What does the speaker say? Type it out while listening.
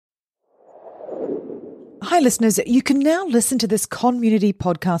Hi listeners, you can now listen to this community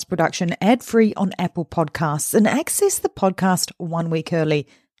podcast production ad-free on Apple Podcasts and access the podcast 1 week early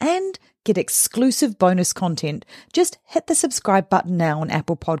and get exclusive bonus content. Just hit the subscribe button now on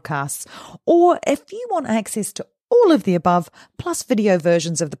Apple Podcasts. Or if you want access to all of the above, plus video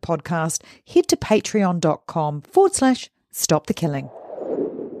versions of the podcast, head to patreon.com/Stop the Killing.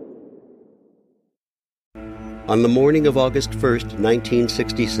 On the morning of August 1st,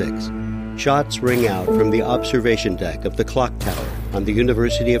 1966, shots ring out from the observation deck of the clock tower on the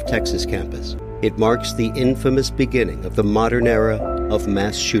University of Texas campus. It marks the infamous beginning of the modern era of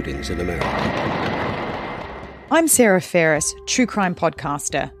mass shootings in America. I'm Sarah Ferris, true crime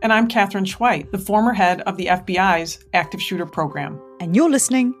podcaster. And I'm Catherine Schweit, the former head of the FBI's active shooter program. And you're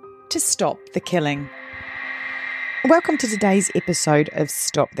listening to Stop the Killing. Welcome to today's episode of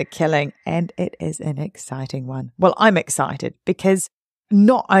Stop the Killing, and it is an exciting one. Well, I'm excited because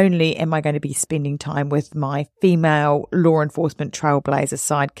not only am I going to be spending time with my female law enforcement trailblazer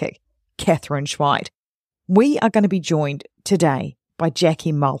sidekick, Catherine Schweit, we are going to be joined today by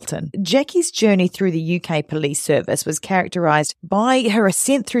Jackie Moulton. Jackie's journey through the UK police service was characterised by her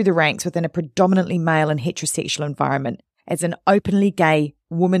ascent through the ranks within a predominantly male and heterosexual environment as an openly gay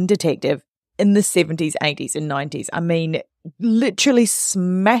woman detective in the 70s, 80s and 90s. I mean, literally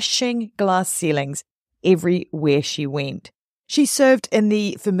smashing glass ceilings everywhere she went. She served in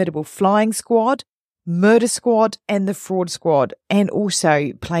the formidable Flying Squad, Murder Squad and the Fraud Squad, and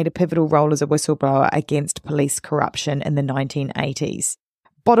also played a pivotal role as a whistleblower against police corruption in the 1980s.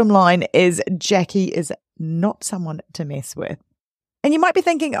 Bottom line is Jackie is not someone to mess with. And you might be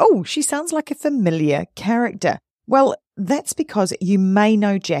thinking, oh, she sounds like a familiar character. Well, that's because you may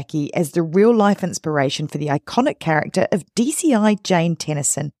know Jackie as the real-life inspiration for the iconic character of DCI Jane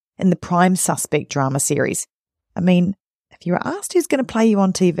Tennyson in the Prime Suspect drama series. I mean, if you were asked who's going to play you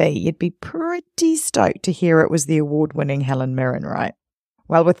on TV, you'd be pretty stoked to hear it was the award-winning Helen Mirren, right?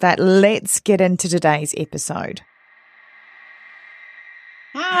 Well, with that, let's get into today's episode.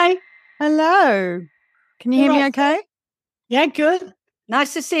 Hi. Hello. Can you hear me okay? Yeah, good.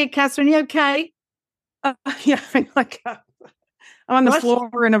 Nice to see you, Catherine. You okay? Yeah, I'm on the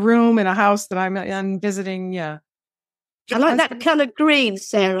floor in a room in a house that I'm visiting. Yeah, I like that colour green,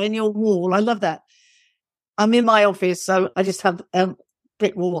 Sarah, in your wall. I love that. I'm in my office, so I just have a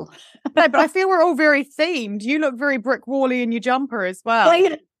brick wall. No, but I feel we're all very themed. You look very brick wally in your jumper as well. Well,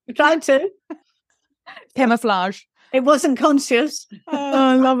 yeah, I'm trying to. Camouflage. It wasn't conscious. Oh,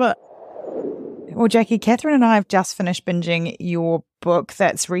 I love it. Well, Jackie, Catherine and I have just finished binging your book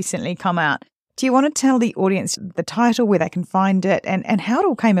that's recently come out. Do you want to tell the audience the title, where they can find it, and how it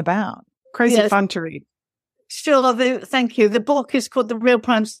all came about? Crazy fun to read. Sure, thank you. The book is called The Real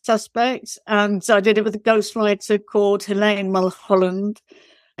Prime Suspect, and I did it with a ghostwriter called Helene Mulholland.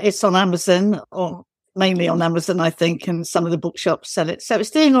 It's on Amazon, or mainly on Amazon, I think, and some of the bookshops sell it. So it's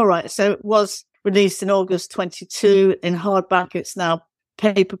doing all right. So it was released in August 22 in hardback. It's now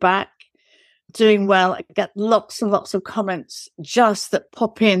paperback. Doing well. I get lots and lots of comments just that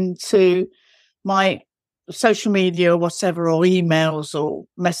pop into my social media or whatever, or emails or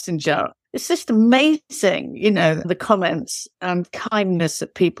messenger. It's just amazing, the comments and kindness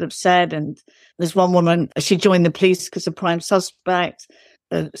that people have said. And there's one woman, she joined the police because of prime suspect.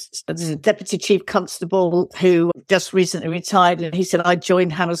 There's a deputy chief constable who just recently retired. And he said, I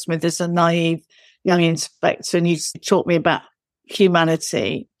joined Hammersmith as a naive young inspector, and he taught me about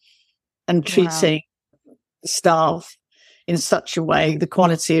humanity and treating staff in such a way, the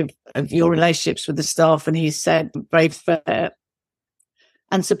quality of your relationships with the staff. And he said, very fair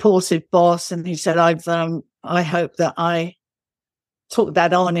and supportive boss. And he said, I hope that I took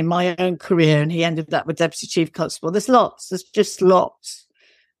that on in my own career. And he ended up with deputy chief constable. There's just lots.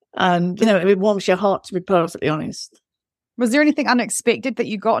 And, it warms your heart, to be perfectly honest. Was there anything unexpected that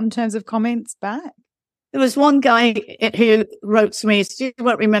you got in terms of comments back? There was one guy who wrote to me, you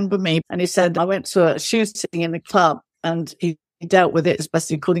won't remember me. And he said, I went to a shooting in the club, and he dealt with it as best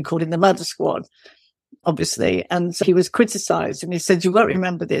he could. He called in the Murder Squad, obviously. And so he was criticised, and he said, you won't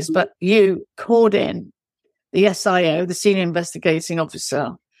remember this, but you called in the SIO, the Senior Investigating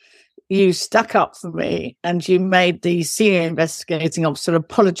Officer. You stuck up for me, and you made the Senior Investigating Officer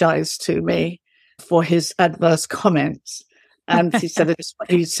apologise to me for his adverse comments. And he said,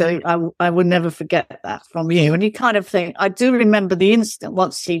 I will never forget that from you. And you kind of think, I do remember the incident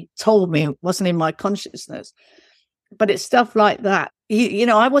once he told me, it wasn't in my consciousness. But it's stuff like that.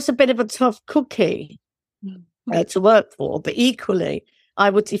 I was a bit of a tough cookie to work for, but equally, I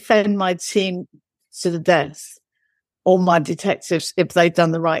would defend my team to the death, or my detectives, if they'd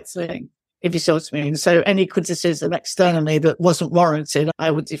done the right thing. if you see what I mean. So any criticism externally that wasn't warranted,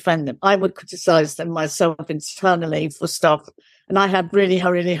 I would defend them. I would criticize them myself internally for stuff. And I had really,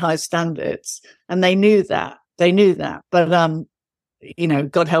 really high standards, and they knew that. But,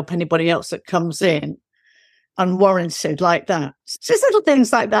 God help anybody else that comes in unwarranted like that. It's just little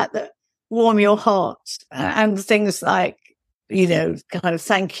things like that warm your heart, and things like, kind of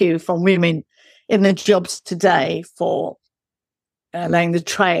thank you from women in the jobs today for laying the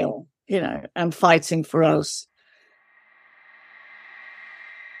trail, and fighting for us.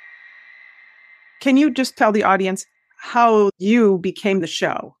 Can you just tell the audience how you became the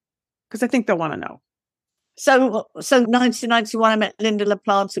show? Because I think they'll want to know. So 1991, I met Linda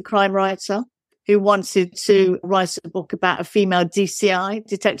LaPlante, a crime writer, who wanted to write a book about a female DCI,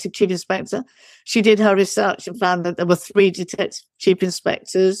 Detective Chief Inspector. She did her research and found that there were 3 Detective Chief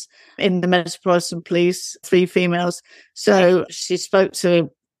Inspectors in the Metropolitan Police, 3 females. So she spoke to a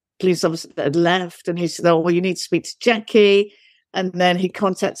police officer that had left, and he said, oh, well, you need to speak to Jackie. And then he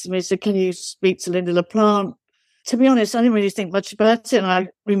contacted me and said, can you speak to Linda LaPlante? To be honest, I didn't really think much about it. And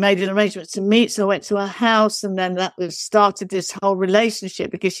we made an arrangement to meet. So I went to her house, and then started this whole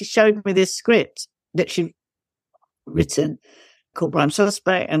relationship, because she showed me this script that she'd written called Prime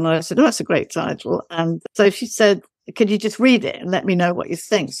Suspect. And I said, oh, that's a great title. And so she said, could you just read it and let me know what you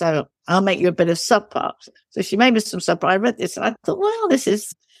think? So I'll make you a bit of supper. So she made me some supper. I read this and I thought, well, this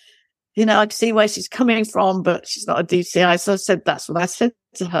is, I can see where she's coming from, but she's not a DCI. So I said, that's what I said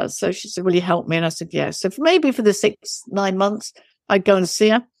to her. So she said, will you help me? And I said, yes. So maybe for the 6-9 months, I'd go and see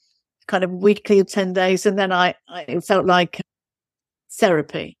her kind of weekly or 10 days. And then it felt like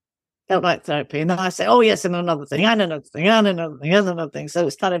therapy. And then I say, oh, yes, and another thing, and another thing, and another thing, and another thing. So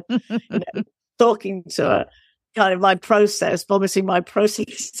it's kind of talking to her, kind of my process, obviously my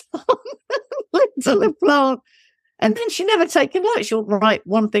process to the plant. And then she'd never take a note. She'll write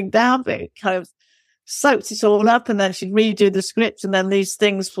one thing down, but it kind of soaked it all up, and then she'd redo the script, and then these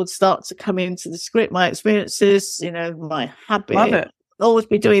things would start to come into the script, my experiences, my habit. Love it. Always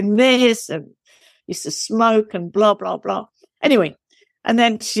be doing this, and used to smoke and blah, blah, blah. Anyway, and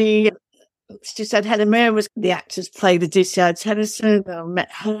then she said Helen Mirren was the actress play the DCI Tennyson. I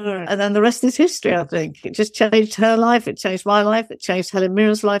met her, and then the rest is history, I think. It just changed her life. It changed my life. It changed Helen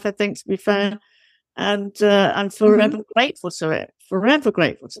Mirren's life, I think, to be fair. And I'm forever grateful to it. Forever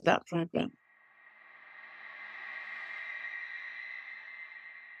grateful to that program.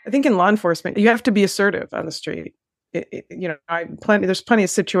 I think in law enforcement, you have to be assertive on the street. There's plenty of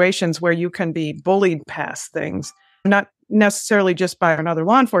situations where you can be bullied past things, not necessarily just by another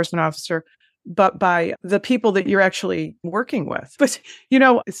law enforcement officer, but by the people that you're actually working with. But,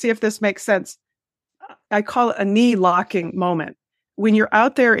 see if this makes sense. I call it a knee locking moment. When you're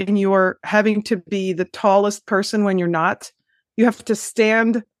out there and you're having to be the tallest person when you're not, you have to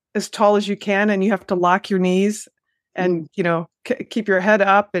stand as tall as you can, and you have to lock your knees and, keep your head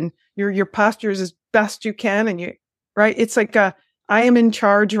up, and your posture is as best you can. And right. It's like, I am in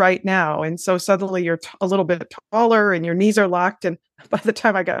charge right now. And so suddenly you're a little bit taller and your knees are locked. And by the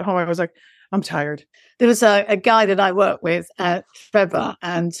time I got home, I was like, I'm tired. There was a guy that I worked with, Trevor,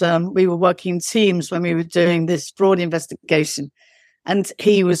 and we were working teams when we were doing this fraud investigation. And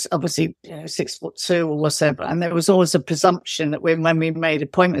he was obviously 6'2" or whatever. And there was always a presumption that when we made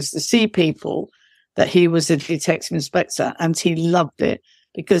appointments to see people, that he was a detective inspector. And he loved it,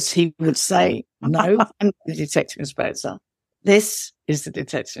 because he would say, no, I'm the detective inspector. This is the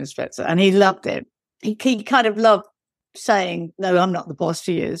detective inspector. And he loved it. He kind of loved saying, no, I'm not the boss,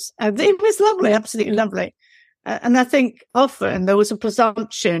 he is. And it was lovely, absolutely lovely. And I think often there was a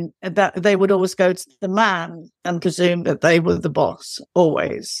presumption that they would always go to the man and presume that they were the boss,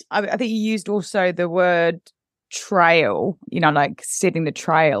 always. I think you used also the word trail, like setting the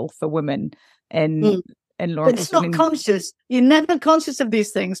trail for women in law enforcement. But it's not conscious. You're never conscious of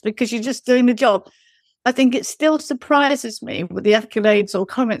these things because you're just doing the job. I think it still surprises me with the accolades or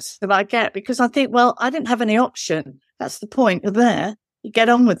comments that I get, because I think, well, I didn't have any option. That's the point. You're there. You get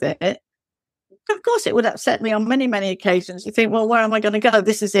on with it. Of course, it would upset me on many, many occasions. You think, well, where am I going to go?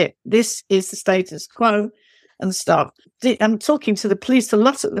 This is it. This is the status quo and stuff. I'm talking to the police a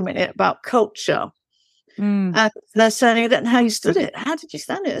lot at the minute about culture. And they're saying, I don't know how you stood it. How did you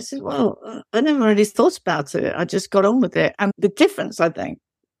stand it? I said, well, I never really thought about it. I just got on with it. And the difference, I think,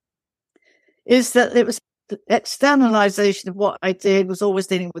 is that it was the externalization of what I did was always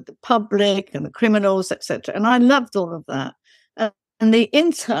dealing with the public and the criminals, etc. And I loved all of that. And the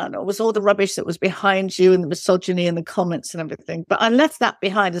internal was all the rubbish that was behind you and the misogyny and the comments and everything. But I left that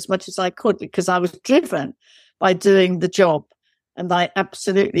behind as much as I could because I was driven by doing the job. And I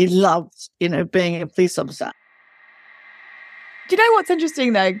absolutely loved, being a police officer. Do you know what's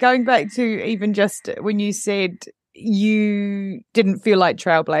interesting though? Going back to even just when you said you didn't feel like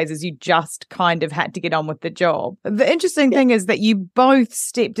trailblazers, you just kind of had to get on with the job. The interesting thing is that you both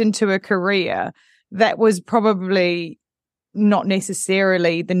stepped into a career that was probably not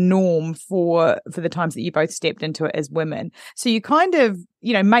necessarily the norm for the times that you both stepped into it as women. So you kind of,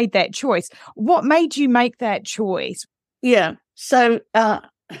 made that choice. What made you make that choice? Yeah. So,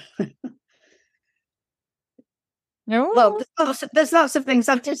 No. well, there's lots of things.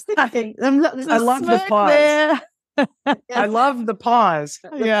 I'm just thinking. I love the pause. I love the pause.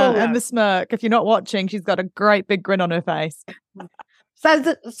 And the smirk. If you're not watching, she's got a great big grin on her face. So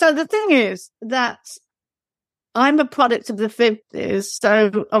the thing is that I'm a product of the 50s,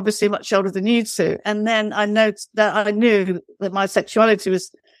 so obviously much older than you two. And then I knew that my sexuality was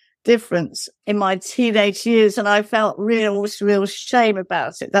different in my teenage years, and I felt real shame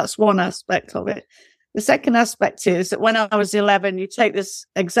about it. That's one aspect of it. The second aspect is that when I was 11, you take this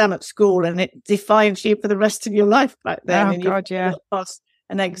exam at school and it defines you for the rest of your life back then. Oh, and God, yeah. Passed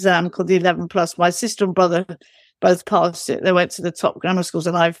an exam called the 11 plus. My sister and brother both passed it. They went to the top grammar schools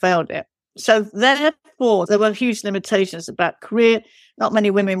and I failed it. So therefore, there were huge limitations about career. Not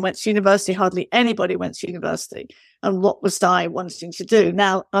many women went to university. Hardly anybody went to university. And what was I wanting to do?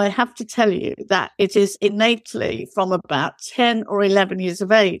 Now, I have to tell you that it is innately from about 10 or 11 years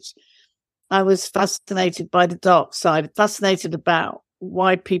of age. I was fascinated by the dark side, fascinated about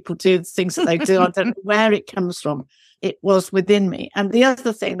why people do the things that they do. I don't know where it comes from. It was within me. And the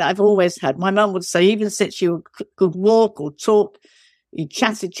other thing that I've always had, my mum would say, even since you could walk or talk, you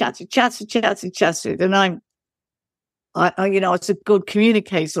chatted. And I was a good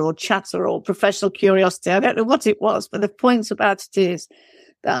communicator or chatter or professional curiosity. I don't know what it was, but the point about it is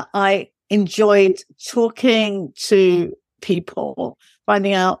that I enjoyed talking to people,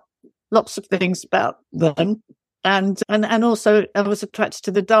 finding out lots of things about them. And also I was attracted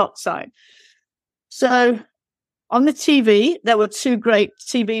to the dark side. So on the TV, there were two great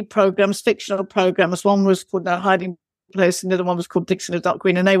TV programs, fictional programs. One was called No Hiding Place, and the other one was called Dixon and Dark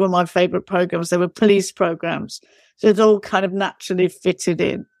Green, and they were my favorite programs. They were police programs. So it all kind of naturally fitted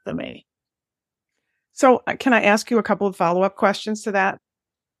in for me. So can I ask you a couple of follow-up questions to that?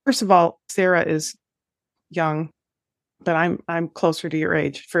 First of all, Sarah is young, but I'm closer to your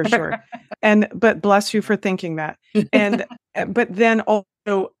age for sure. But bless you for thinking that. And but then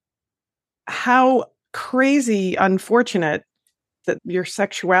also how crazy unfortunate that your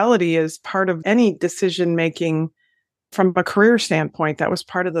sexuality is part of any decision making from a career standpoint. That was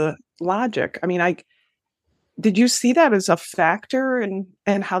part of the logic. I mean, did you see that as a factor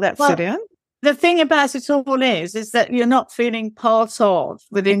and how that fit in? The thing about it all is that you're not feeling part of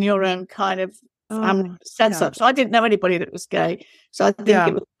within your own kind of setup. So I didn't know anybody that was gay. So I think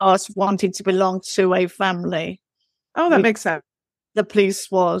it was us wanting to belong to a family. Oh, that makes sense. The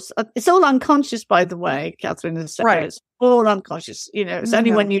police was. It's all unconscious, by the way, Catherine and Sarah. Right. It's all unconscious. It's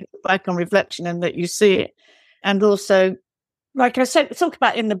only when you look back on reflection and that you see it. And also, like I said, talk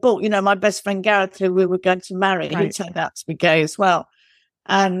about in the book, my best friend Gareth, who we were going to marry, he turned out to be gay as well.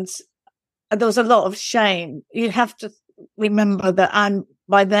 And there was a lot of shame. You have to remember that I'm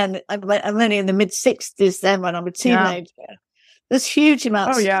only in the mid-60s then when I'm a teenager. Yeah. There's huge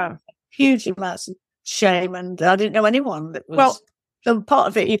amounts of shame, and I didn't know anyone that was. So part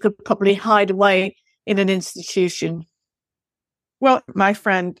of it you could probably hide away in an institution. Well, my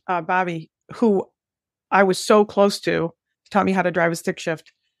friend Bobby, who I was so close to, taught me how to drive a stick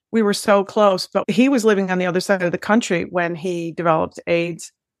shift. We were so close, but he was living on the other side of the country when he developed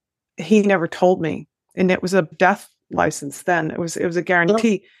AIDS. He never told me, and it was a death license then. It was a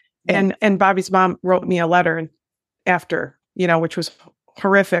guarantee. Yeah. And Bobby's mom wrote me a letter after, which was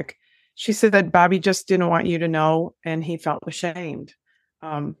horrific. She said that Bobby just didn't want you to know, and he felt ashamed.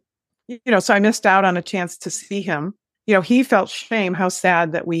 So I missed out on a chance to see him. He felt shame. How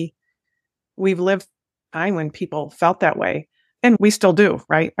sad that we've lived a time when people felt that way, and we still do,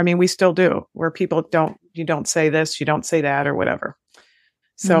 right? I mean, we still do, where people you don't say this, you don't say that, or whatever.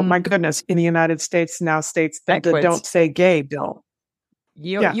 So my goodness, in the United States now states that the don't say gay bill.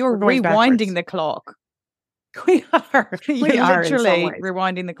 You're rewinding the clock. We are. You're literally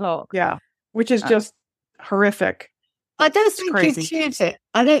rewinding the clock. Yeah, which is just horrific. I don't think you choose it.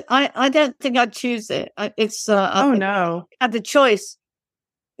 I don't think I'd choose it. No. I had the choice.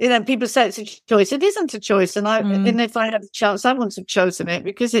 People say it's a choice. It isn't a choice, and if I had the chance, I wouldn't have chosen it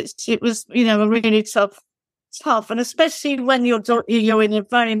because it was a really tough, and especially when you're in a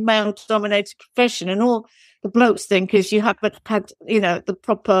very male-dominated profession, and all the blokes think is you haven't had the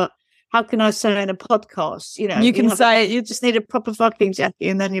proper. How can I say in a podcast? You can say it. You just need a proper fucking jacket,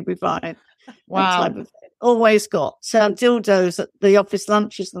 and then you'll be fine. Wow. always got dildos at the office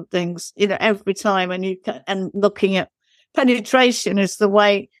lunches and things, every time. And looking at penetration is the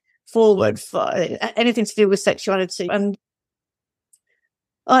way forward for anything to do with sexuality. And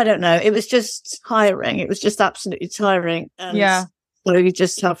I don't know, it was just tiring. It was just absolutely tiring. And so you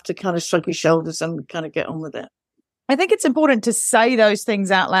just have to kind of shrug your shoulders and kind of get on with it. I think it's important to say those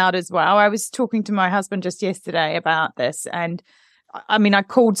things out loud as well. I was talking to my husband just yesterday about this, and I mean, I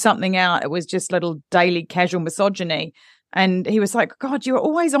called something out. It was just little daily casual misogyny. And he was like, God, you're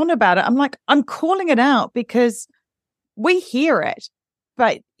always on about it. I'm like, I'm calling it out because we hear it,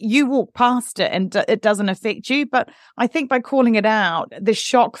 but you walk past it and it doesn't affect you. But I think by calling it out, the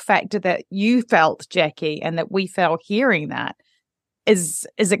shock factor that you felt, Jackie, and that we felt hearing that is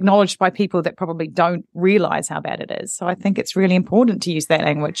acknowledged by people that probably don't realize how bad it is. So I think it's really important to use that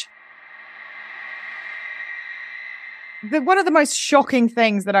language. One of the most shocking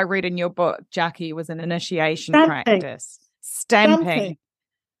things that I read in your book, Jackie, was an initiation practice. Stamping.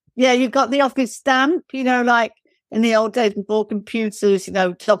 Yeah, you got the office stamp, like in the old days before computers,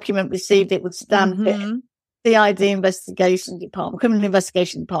 document received, it would stamp it. The ID investigation department, criminal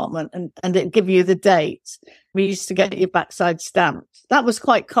investigation department, and it'd give you the date. We used to get your backside stamped. That was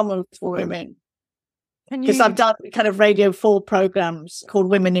quite common for women. Because I've done kind of Radio 4 programs called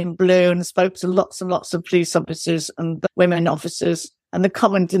Women in Blue and spoke to lots and lots of police officers and women officers. And the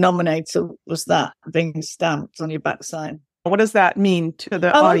common denominator was that being stamped on your backside. What does that mean to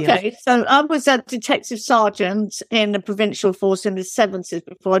the audience? Okay. So I was a detective sergeant in the provincial force in the 70s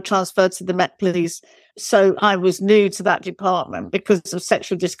before I transferred to the Met Police. So I was new to that department because of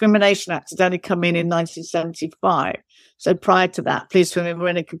Sexual Discrimination Act had only come in 1975. So prior to that, police women were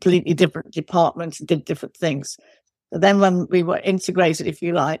in a completely different department and did different things. But then when we were integrated, if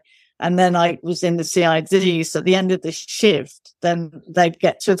you like, and then I was in the CID, so at the end of the shift, then they'd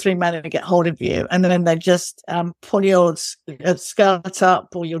get 2 or 3 men and get hold of you. And then they'd just pull your skirt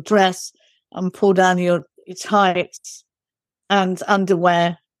up or your dress and pull down your tights and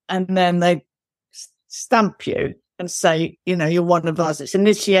underwear. And then they'd stamp you and say, you're one of us. It's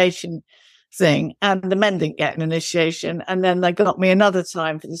initiation thing. And the men didn't get an initiation. And then they got me another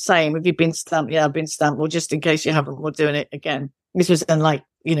time for the same. Have you been stamped? Yeah, I've been stamped. Well, just in case you haven't, we're doing it again. This was then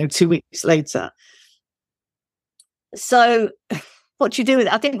 2 weeks later. So what do you do with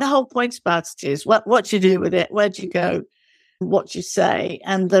it? I think the whole point about it is what do you do with it? Where do you go? What do you say?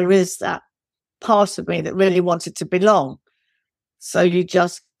 And there is that part of me that really wanted to belong. So you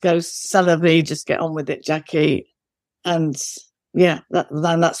just go, salary, just get on with it, Jackie. And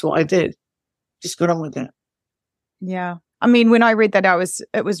that's what I did. Just got on with it. Yeah. I mean, when I read that,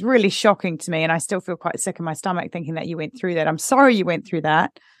 it was really shocking to me, and I still feel quite sick in my stomach thinking that you went through that. I'm sorry you went through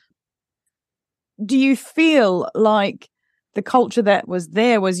that. Do you feel like the culture that was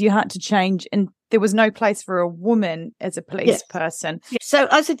there was you had to change and there was no place for a woman as a police person? So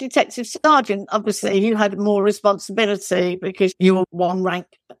as a detective sergeant, obviously you had more responsibility because you were one rank,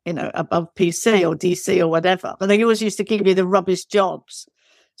 above PC or DC or whatever. But they always used to give you the rubbish jobs.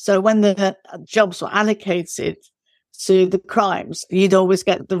 So when the jobs were allocated to the crimes, you'd always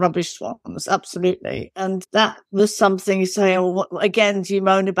get the rubbish ones, absolutely. And that was something you say, what again, do you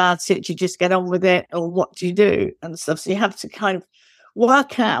moan about it? Do you just get on with it? Or what do you do? And stuff. So you have to kind of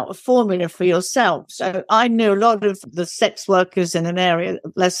work out a formula for yourself. So I knew a lot of the sex workers in an area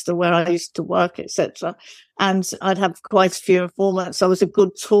of Leicester where I used to work, etc. And I'd have quite a few informants. I was a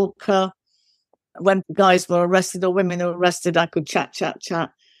good talker. When guys were arrested or women were arrested, I could chat.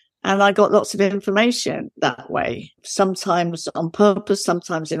 And I got lots of information that way, sometimes on purpose,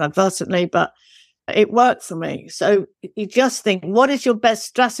 sometimes inadvertently, but it worked for me. So you just think, what is your best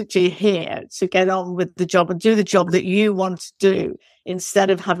strategy here to get on with the job and do the job that you want to do instead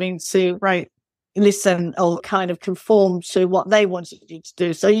of having to listen or kind of conform to what they wanted you to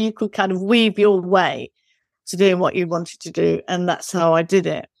do. So you could kind of weave your way to doing what you wanted to do. And that's how I did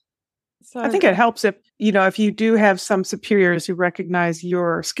it. So I think it helps if you do have some superiors who recognize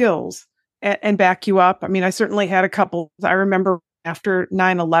your skills and back you up. I mean, I certainly had a couple. I remember after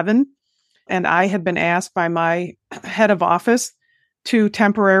 9/11, and I had been asked by my head of office to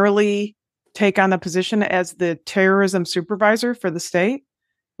temporarily take on the position as the terrorism supervisor for the state,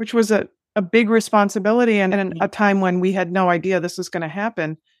 which was a big responsibility and a time when we had no idea this was going to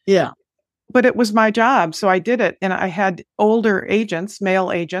happen. Yeah. But it was my job, so I did it. And I had older agents,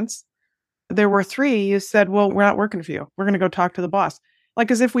 male agents. There were 3 who said, well, we're not working for you. We're going to go talk to the boss.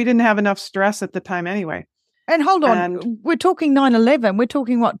 Like as if we didn't have enough stress at the time anyway. And hold on, we're talking 9/11. We're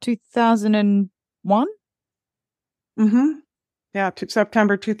talking what, 2001? Mm-hmm. Yeah,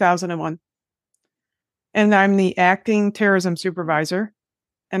 September 2001. And I'm the acting terrorism supervisor.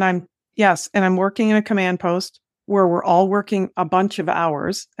 And I'm Yes. And I'm working in a command post where we're all working a bunch of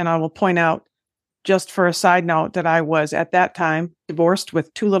hours. And I will point out, just for a side note, that I was at that time divorced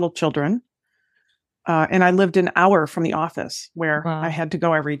with 2 little children. And I lived an hour from the office where I had to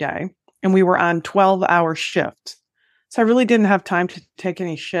go every day. And we were on 12-hour shifts. So I really didn't have time to take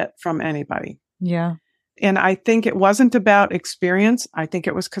any shit from anybody. Yeah. And I think it wasn't about experience. I think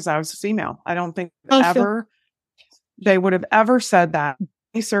it was because I was a female. I don't think they would have ever said that in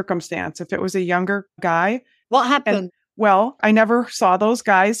any circumstance. If it was a younger guy. What happened? Well, I never saw those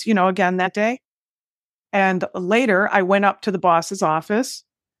guys, again that day. And later I went up to the boss's office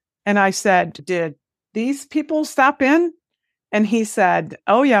and I said, did these people stop in? And he said,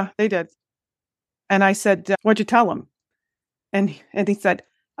 oh yeah, they did. And I said, what'd you tell them? And he said,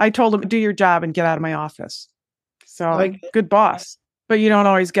 I told him, do your job and get out of my office. So good boss, but you don't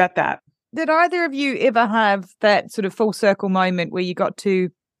always get that. Did either of you ever have that sort of full circle moment where you got to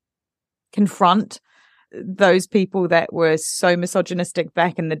confront those people that were so misogynistic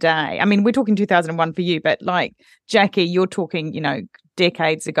back in the day? I mean, we're talking 2001 for you, but like Jackie, you're talking,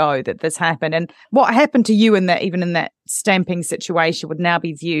 decades ago that this happened. And what happened to you in that, even in that stamping situation, would now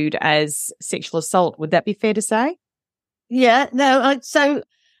be viewed as sexual assault. Would that be fair to say? Yeah, no. So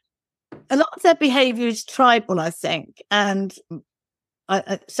a lot of their behaviour is tribal, I think. And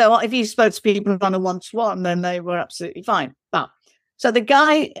so if you spoke to people on a one-to-one, then they were absolutely fine. But so the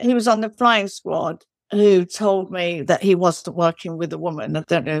guy who was on the flying squad who told me that he wasn't working with a woman, I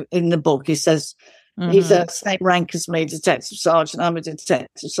don't know, in the book, he says, he's the same rank as me, detective sergeant. I'm a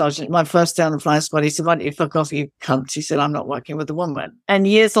detective sergeant. My first day on the flying squad, he said, why don't you fuck off, you cunt? He said, I'm not working with a woman. And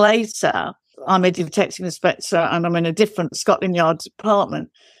years later, I'm a detective inspector and I'm in a different Scotland Yard department.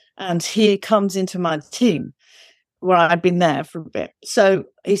 And he comes into my team where I'd been there for a bit. So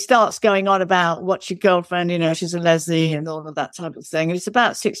he starts going on about what's your girlfriend, she's a lesbian and all of that type of thing. And it's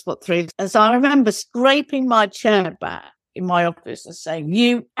about 6'3". And so I remember scraping my chair back in my office and saying,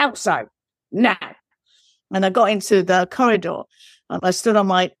 you outside now. And I got into the corridor and I stood on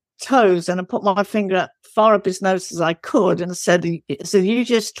my toes and I put my finger far up his nose as I could and said, you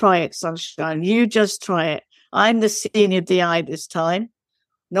just try it, sunshine. You just try it. I'm the senior DI this time,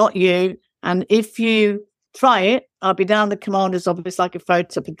 not you. And if you try it, I'll be down the commander's office like a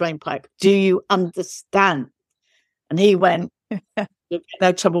photo up a drain pipe. Do you understand? And he went, you'll get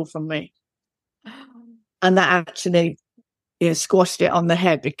no trouble from me. And that actually squashed it on the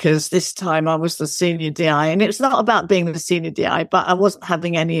head, because this time I was the senior DI. And it's not about being the senior DI, but I wasn't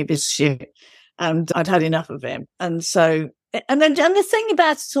having any of his shit. And I'd had enough of him. And so, and the thing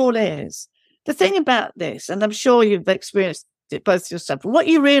about it all is, the thing about this, and I'm sure you've experienced it both yourself, what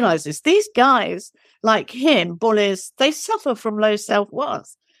you realize is these guys like him, bullies, they suffer from low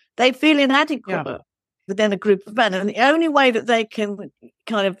self-worth. They feel inadequate within a group of men. And the only way that they can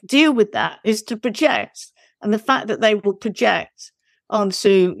kind of deal with that is to project. And the fact that they will project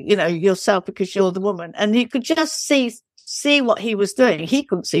onto, yourself because you're the woman. And you could just see what he was doing. He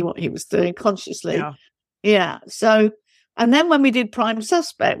couldn't see what he was doing consciously. Yeah. So, and then when we did Prime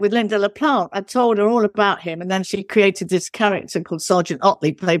Suspect with Linda LaPlante, I told her all about him. And then she created this character called Sergeant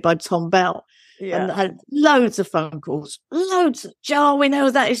Otley, played by Tom Bell. Yeah. And I had loads of phone calls. Loads. Joe, we know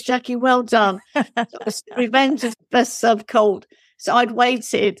that is Jackie. Well done. Revenge is best served cold. So I'd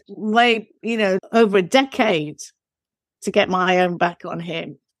waited over a decade to get my own back on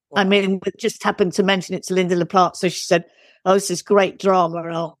him. Wow. I mean, just happened to mention it to Linda LaPlante. So she said, oh, this is great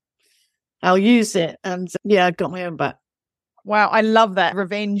drama. I'll use it. And I got my own back. Wow. I love that.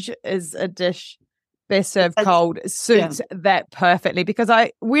 Revenge is a dish best served cold. Suits that perfectly, because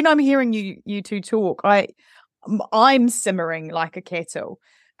when I'm hearing you two talk, I'm simmering like a kettle.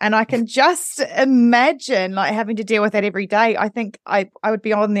 And I can just imagine having to deal with that every day. I think I would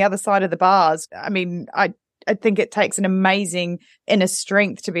be on the other side of the bars. I mean, I think it takes an amazing inner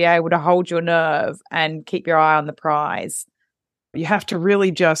strength to be able to hold your nerve and keep your eye on the prize. You have to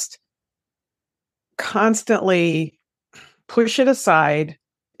really just constantly push it aside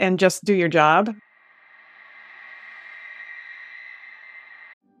and just do your job.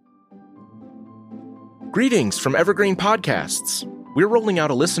 Greetings from Evergreen Podcasts. We're rolling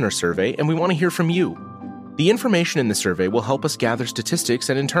out a listener survey, and we want to hear from you. The information in the survey will help us gather statistics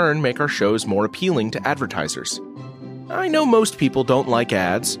and in turn make our shows more appealing to advertisers. I know most people don't like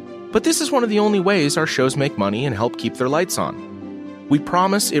ads, but this is one of the only ways our shows make money and help keep their lights on. We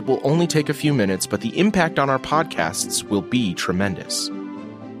promise it will only take a few minutes, but the impact on our podcasts will be tremendous.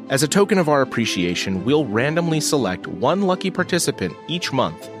 As a token of our appreciation, we'll randomly select one lucky participant each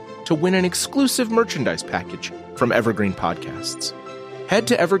month to win an exclusive merchandise package from Evergreen Podcasts. Head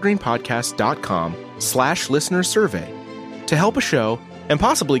to evergreenpodcast.com/listener survey to help a show and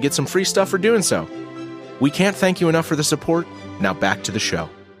possibly get some free stuff for doing so. We can't thank you enough for the support. Now back to the show.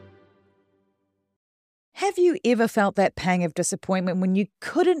 Have you ever felt that pang of disappointment when you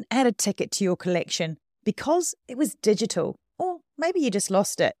couldn't add a ticket to your collection because it was digital? Or maybe you just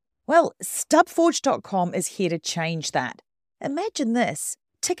lost it. Well, stubforge.com is here to change that. Imagine this,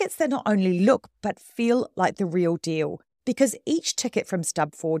 tickets that not only look but feel like the real deal, because each ticket from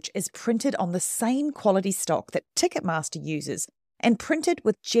Stubforge is printed on the same quality stock that Ticketmaster uses and printed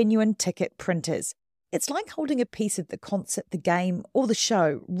with genuine ticket printers. It's like holding a piece of the concert, the game, or the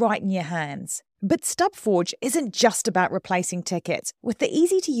show right in your hands. But Stubforge isn't just about replacing tickets. With the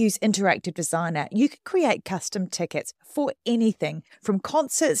easy-to-use interactive designer, you can create custom tickets for anything, from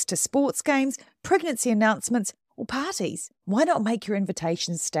concerts to sports games, pregnancy announcements, or parties. Why not make your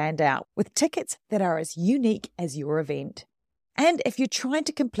invitations stand out with tickets that are as unique as your event? And if you're trying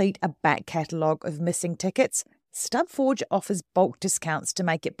to complete a back catalogue of missing tickets, Stubforge offers bulk discounts to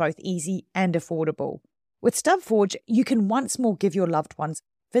make it both easy and affordable. With Stubforge, you can once more give your loved ones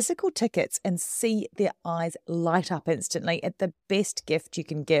physical tickets and see their eyes light up instantly at the best gift you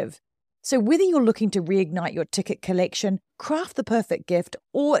can give. So whether you're looking to reignite your ticket collection, craft the perfect gift,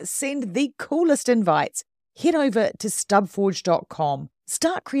 or send the coolest invites, head over to stubforge.com.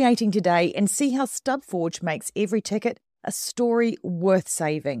 Start creating today and see how Stubforge makes every ticket a story worth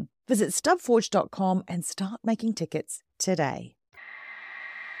saving. Visit stubforge.com and start making tickets today.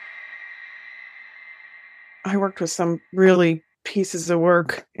 I worked with some really pieces of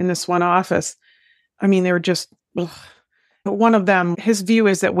work in this one office. I mean, they were just, ugh. One of them, his view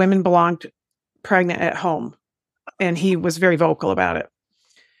is that women belonged pregnant at home, and he was very vocal about it.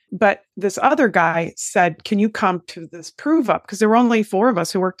 But this other guy said, can you come to this prove up? Because there were only 4 of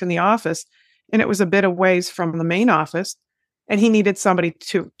us who worked in the office, and it was a bit of ways from the main office, and he needed somebody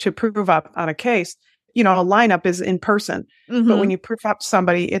to prove up on a case. You know, a lineup is in person, but when you prove up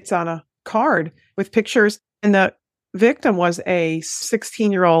somebody, it's on a card with pictures. And the victim was a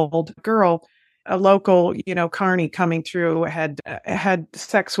 16-year-old girl, a local, carny coming through, had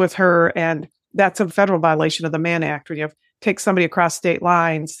sex with her. And that's a federal violation of the Mann Act, when you take somebody across state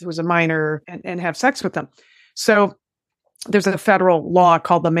lines who's a minor and have sex with them. So there's a federal law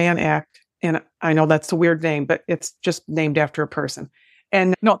called the Mann Act. And I know that's a weird name, but it's just named after a person.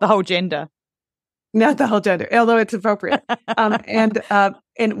 And Not the whole gender. Not the whole gender, although it's appropriate.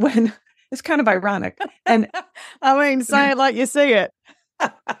 And when it's kind of ironic. And I mean, say it like you see it.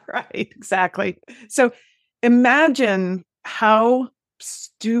 Right, exactly. So imagine how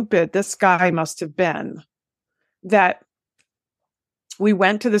stupid this guy must have been, that we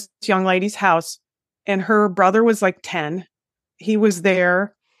went to this young lady's house and her brother was like 10. He was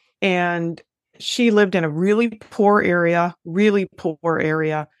there, and she lived in a really poor area.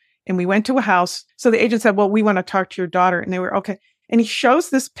 And we went to a house. So the agent said, well, we want to talk to your daughter. And they were okay. And he shows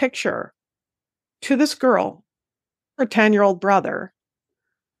this picture to this girl, her 10-year-old brother,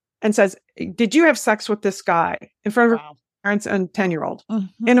 and says, did you have sex with this guy in front of her parents and 10-year-old?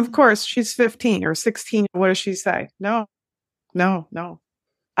 Mm-hmm. And of course, she's 15 or 16. What does she say? No.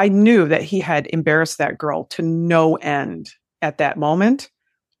 I knew that he had embarrassed that girl to no end at that moment.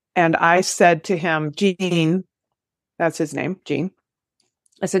 And I said to him, Gene, that's his name, Gene.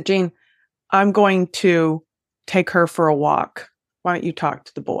 I said, Gene, I'm going to take her for a walk. Why don't you talk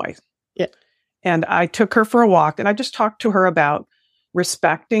to the boy? Yeah. And I took her for a walk, and I just talked to her about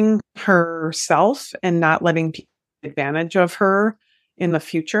respecting herself and not letting people take advantage of her in the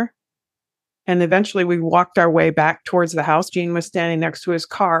future. And eventually we walked our way back towards the house. Gene was standing next to his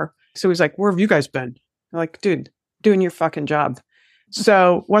car. So he was like, where have you guys been? I'm like, dude, doing your fucking job.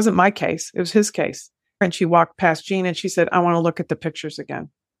 So it wasn't my case. It was his case. And she walked past Gene and she said, I want to look at the pictures again.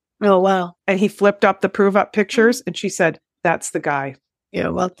 Oh, wow. And he flipped up the prove up pictures and she said, that's the guy. Yeah,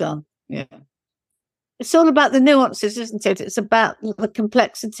 well done. Yeah. It's all about the nuances, isn't it? It's about the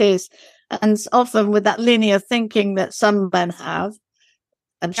complexities, and often with that linear thinking that some men have.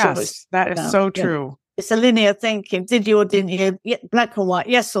 I'm sure that is so true. It's a linear thinking. Did you or didn't you? Black or white,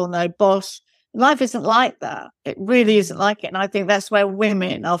 yes or no, boss. Life isn't like that. It really isn't like it. And I think that's where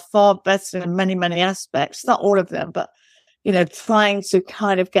women are far better in many, many aspects. Not all of them, but, trying to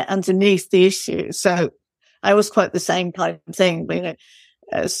kind of get underneath the issue. So I always quote the same kind of thing.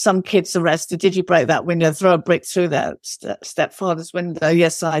 Some kids arrested. Did you break that window? Throw a brick through that stepfather's window?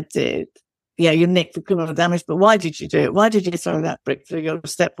 Yes, I did. Yeah, you nicked for criminal damage, but why did you do it? Why did you throw that brick through your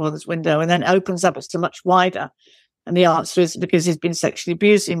stepfather's window? And then it opens up to much wider. And the answer is because he's been sexually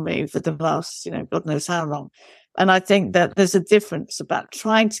abusing me for the last, God knows how long. And I think that there's a difference about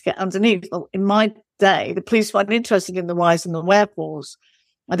trying to get underneath. Well, in my day, the police weren't interested in the whys and the wherefores.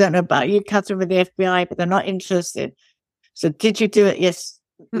 I don't know about you, Catherine, with the FBI, but they're not interested. So did you do it? Yes,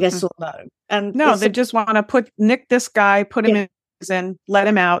 yes or no? And no, they just want to nick this guy, put him in, let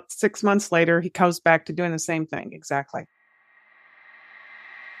him out. 6 months later, he comes back to doing the same thing. Exactly.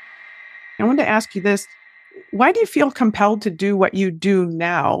 I wanted to ask you this. Why do you feel compelled to do what you do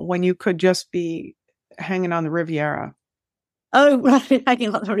now when you could just be hanging on the Riviera? Oh, right,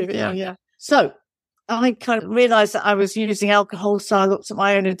 hanging on the Riviera, yeah. So I kind of realized that I was using alcohol. So I looked at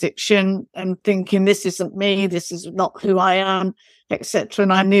my own addiction and thinking, this isn't me. This is not who I am, etc.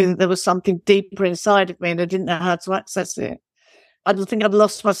 And I knew that there was something deeper inside of me and I didn't know how to access it. I think I'd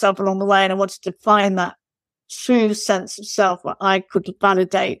lost myself along the way and I wanted to find that true sense of self where I could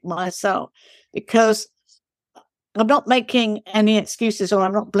validate myself, because I'm not making any excuses or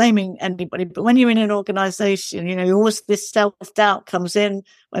I'm not blaming anybody. But when you're in an organization, always this self-doubt comes in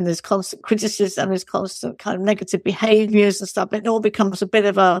when there's constant criticism, there's constant kind of negative behaviors and stuff. It all becomes a bit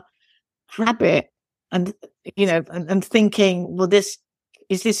of a habit and thinking, well, is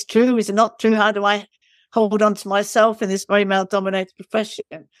this true? Is it not true? How do I hold on to myself in this very male-dominated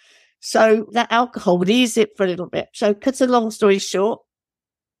profession? So that alcohol would ease it for a little bit. So cut a long story short,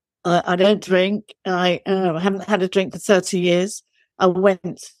 I don't drink. I haven't had a drink for 30 years. I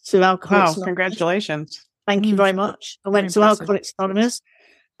went to Alcoholics Anonymous. Wow, congratulations. Thank you very much. I went to Alcoholics Anonymous,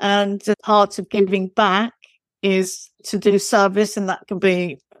 and part of giving back is to do service, and that can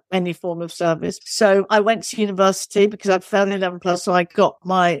be any form of service. So I went to university because I failed 11 plus, so I got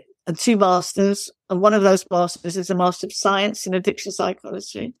my 2 masters, and one of those masters is a Master of Science in Addiction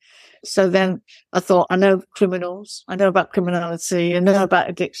Psychology. So then I thought, I know criminals, I know about criminality, I know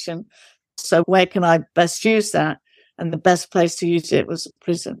about addiction. So where can I best use that? And the best place to use it was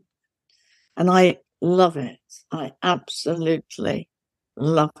prison. And I love it. I absolutely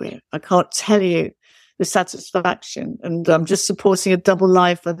love it. I can't tell you the satisfaction. And I'm just supporting a double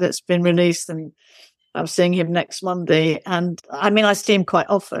lifer that's been released, and I'm seeing him next Monday. And I see him quite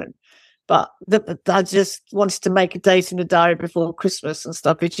often. But I just wanted to make a date in the diary before Christmas and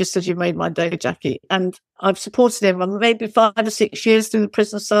stuff. He just said, you made my day, Jackie. And I've supported him maybe 5 or 6 years through the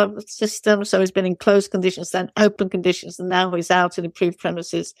prison service system. So he's been in closed conditions, then open conditions, and now he's out in improved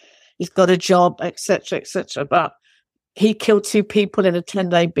premises. He's got a job, etc., etc. But he killed 2 people in a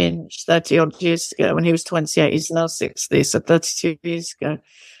 10-day binge 30 odd years ago when he was 28. He's now 60, so 32 years ago.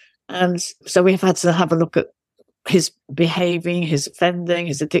 And so we've had to have a look at his behaving, his offending,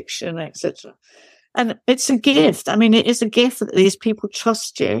 his addiction, etc. And it's a gift. It is a gift that these people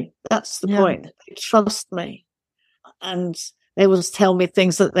trust you. That's the point. They trust me. And they will tell me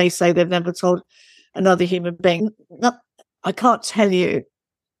things that they say they've never told another human being. I can't tell you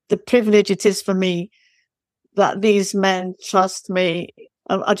the privilege it is for me that these men trust me.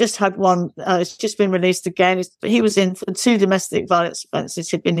 I just had one, it's just been released again. He was in for 2 domestic violence offences.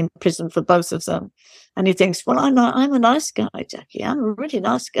 He'd been in prison for both of them. And he thinks, well, I'm a nice guy, Jackie. I'm a really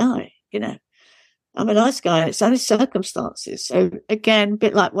nice guy, I'm a nice guy. It's only circumstances. So again, a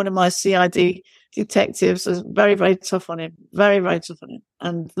bit like one of my CID detectives was very, very tough on him, very, very tough on him,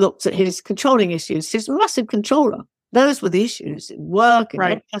 and looked at his controlling issues. He's a massive controller. Those were the issues in work, in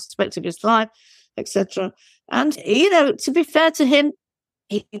every aspect of his life, etc. And, to be fair to him,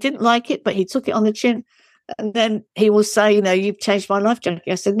 he didn't like it, but he took it on the chin. And then he will say, you've changed my life, Jackie.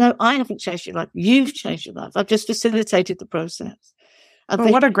 I said, no, I haven't changed your life. You've changed your life. I've just facilitated the process.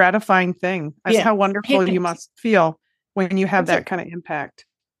 Well, what a gratifying thing. That's how wonderful you must feel when you have that kind of impact.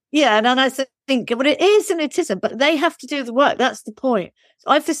 Yeah, and I think, well, it is and it isn't, but they have to do the work. That's the point.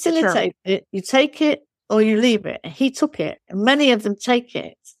 So I facilitate it. You take it or you leave it. And he took it. And many of them take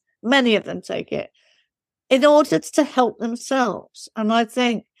it. In order to help themselves. And I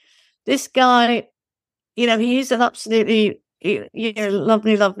think this guy, he is an absolutely,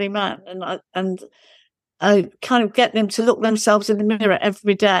 lovely, lovely man. And I kind of get them to look themselves in the mirror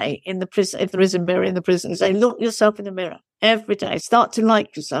every day in the prison, if there is a mirror in the prison. Say, look yourself in the mirror every day. Start to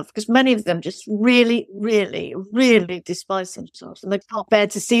like yourself, because many of them just really, really, really despise themselves and they can't bear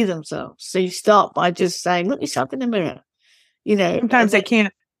to see themselves. So you start by just saying, look yourself in the mirror. Sometimes they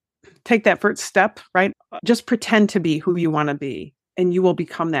can't take that first step, right? Just pretend to be who you want to be and you will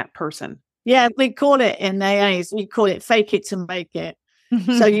become that person. Yeah, we call it in AAs, we call it fake it to make it.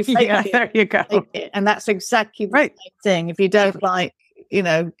 So you fake it. There you go. And that's exactly the same thing. If you don't like,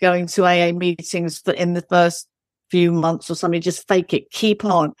 going to AA meetings in the first few months or something, just fake it, keep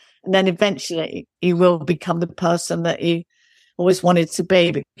on. And then eventually you will become the person that you always wanted to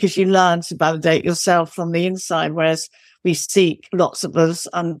be, because you learn to validate yourself from the inside. Whereas we seek, lots of us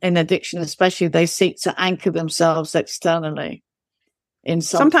in addiction especially, they seek to anchor themselves externally.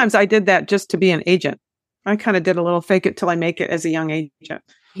 Sometimes I did that just to be an agent. I kind of did a little fake it till I make it as a young agent.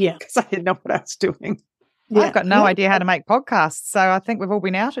 Yeah. Because I didn't know what I was doing. I've got no idea how to make podcasts, so I think we've all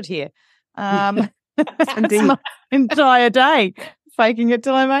been outed here. It's my entire day faking it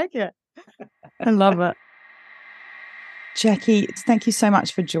till I make it. I love it. Jackie, thank you so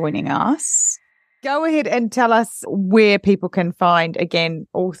much for joining us. Go ahead and tell us where people can find, again,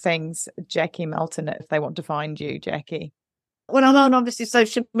 all things Jackie Melton if they want to find you, Jackie. Well, I'm on obviously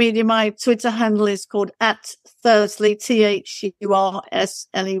social media. My Twitter handle is called @Thursley, THURSLEY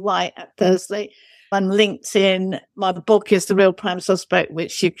 @Thursley. On LinkedIn, my book is The Real Prime Suspect,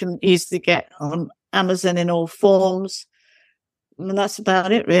 which you can easily get on Amazon in all forms. And that's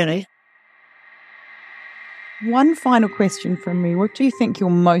about it, really. One final question from me. What do you think you're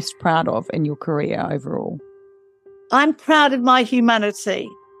most proud of in your career overall? I'm proud of my humanity.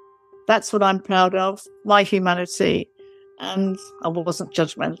 That's what I'm proud of, my humanity. And I wasn't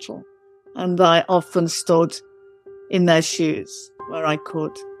judgmental. And I often stood in their shoes where I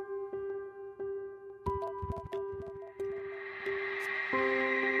could.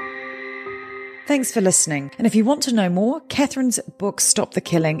 Thanks for listening. And if you want to know more, Catherine's book, Stop the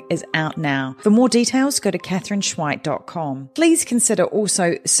Killing, is out now. For more details, go to catherineschweit.com. Please consider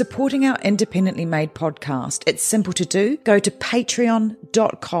also supporting our independently made podcast. It's simple to do. Go to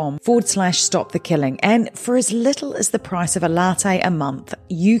patreon.com/Stop the Killing. And for as little as the price of a latte a month,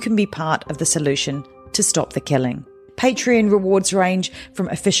 you can be part of the solution to stop the killing. Patreon rewards range from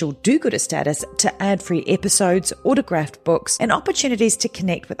official do-gooder status to ad-free episodes, autographed books, and opportunities to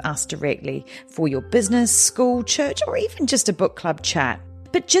connect with us directly for your business, school, church, or even just a book club chat.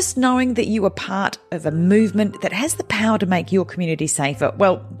 But just knowing that you are part of a movement that has the power to make your community safer,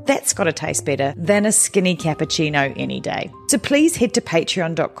 well, that's got to taste better than a skinny cappuccino any day. So please head to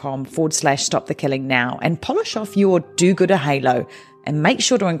patreon.com/Stop the Killing now and polish off your do-gooder halo and make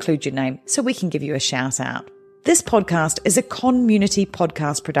sure to include your name so we can give you a shout out. This podcast is a Community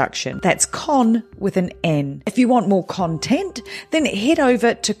podcast production. That's Con with an N. If you want more content, then head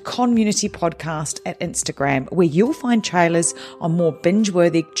over to Community Podcast at Instagram, where you'll find trailers on more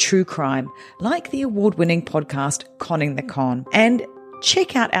binge-worthy true crime, like the award-winning podcast Conning the Con. And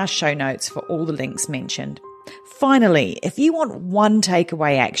check out our show notes for all the links mentioned. Finally, if you want one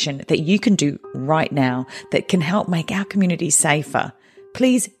takeaway action that you can do right now that can help make our community safer,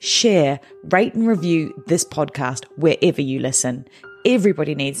 please share, rate and review this podcast wherever you listen.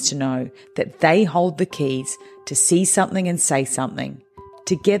 Everybody needs to know that they hold the keys to see something and say something.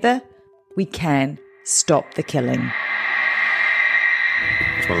 Together, we can stop the killing.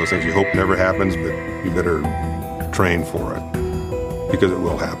 It's one of those things you hope never happens, but you better train for it because it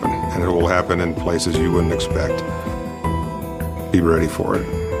will happen. And it will happen in places you wouldn't expect. Be ready for it.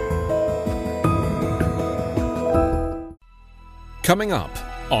 Coming up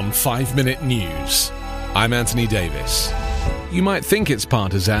on 5 Minute News, I'm Anthony Davis. You might think it's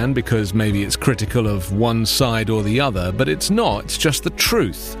partisan because maybe it's critical of one side or the other, but it's not. It's just the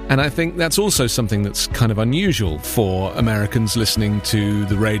truth. And I think that's also something that's kind of unusual for Americans listening to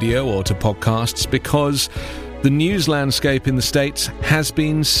the radio or to podcasts, because the news landscape in the States has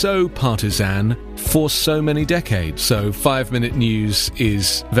been so partisan for so many decades. So 5 Minute News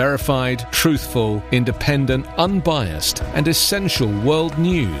is verified, truthful, independent, unbiased, and essential world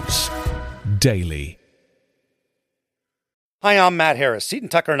news daily. Hi, I'm Matt Harris. Seton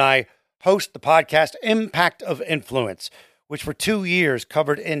Tucker and I host the podcast Impact of Influence, which for 2 years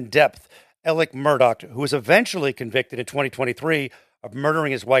covered in depth Alec Murdaugh, who was eventually convicted in 2023 of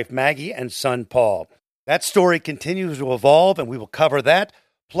murdering his wife Maggie and son Paul. That story continues to evolve, and we will cover that.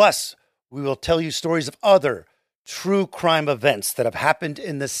 Plus, we will tell you stories of other true crime events that have happened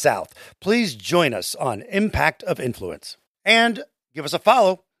in the South. Please join us on Impact of Influence. And give us a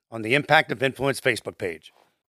follow on the Impact of Influence Facebook page.